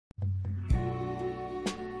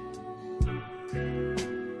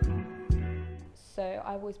So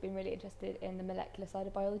I've always been really interested in the molecular side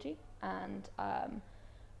of biology and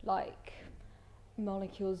like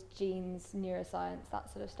molecules, genes, neuroscience,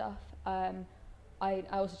 that sort of stuff. I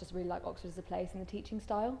also just really like Oxford as a place and the teaching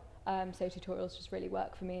style. So tutorials just really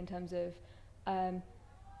work for me in terms of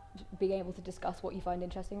being able to discuss what you find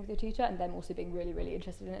interesting with your tutor and then also being really, really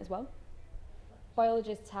interested in it as well.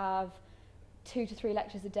 Biologists have 2 to 3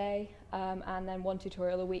 lectures a day and then 1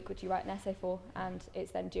 tutorial a week which you write an essay for, and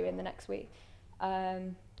it's then due in the next week.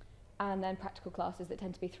 And then practical classes that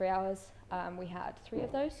tend to be 3 hours. We had 3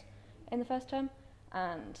 of those in the first term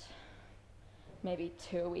and maybe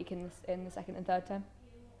 2 a week in the second and third term.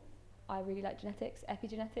 I really like genetics,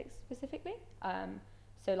 epigenetics specifically.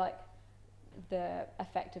 So like the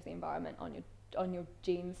effect of the environment on your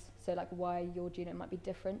genes, so like why your genome might be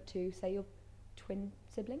different to say your twin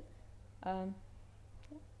sibling. Yeah.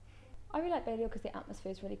 I really like Balliol because the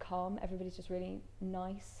atmosphere is really calm, everybody's just really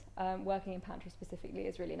nice. Working in pantry specifically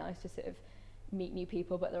is really nice to sort of meet new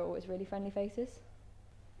people, but they're always really friendly faces.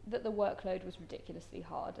 That the workload was ridiculously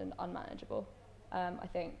hard and unmanageable. I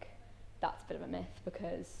think that's a bit of a myth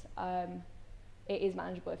because it is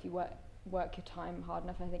manageable if you work your time hard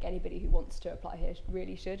enough. I think anybody who wants to apply here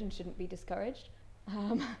really should and shouldn't be discouraged.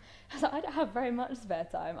 So I don't have very much spare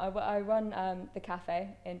time. I run the cafe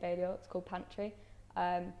in Balliol. It's called Pantry.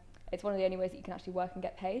 It's one of the only ways that you can actually work and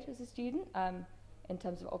get paid as a student. In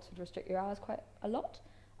terms of Oxford restrict your hours quite a lot.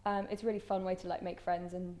 It's a really fun way to like make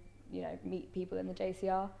friends and meet people in the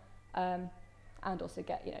JCR, and also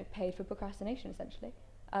get paid for procrastination essentially.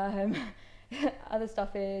 Other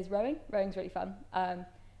stuff is rowing. Rowing's really fun.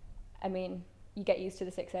 I mean, you get used to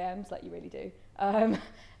the 6 a.m.s, like you really do. And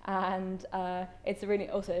it's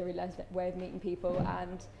also a really nice way of meeting people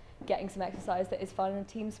and getting some exercise that is fun in a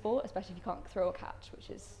team sport, especially if you can't throw or catch, which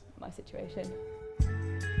is my situation.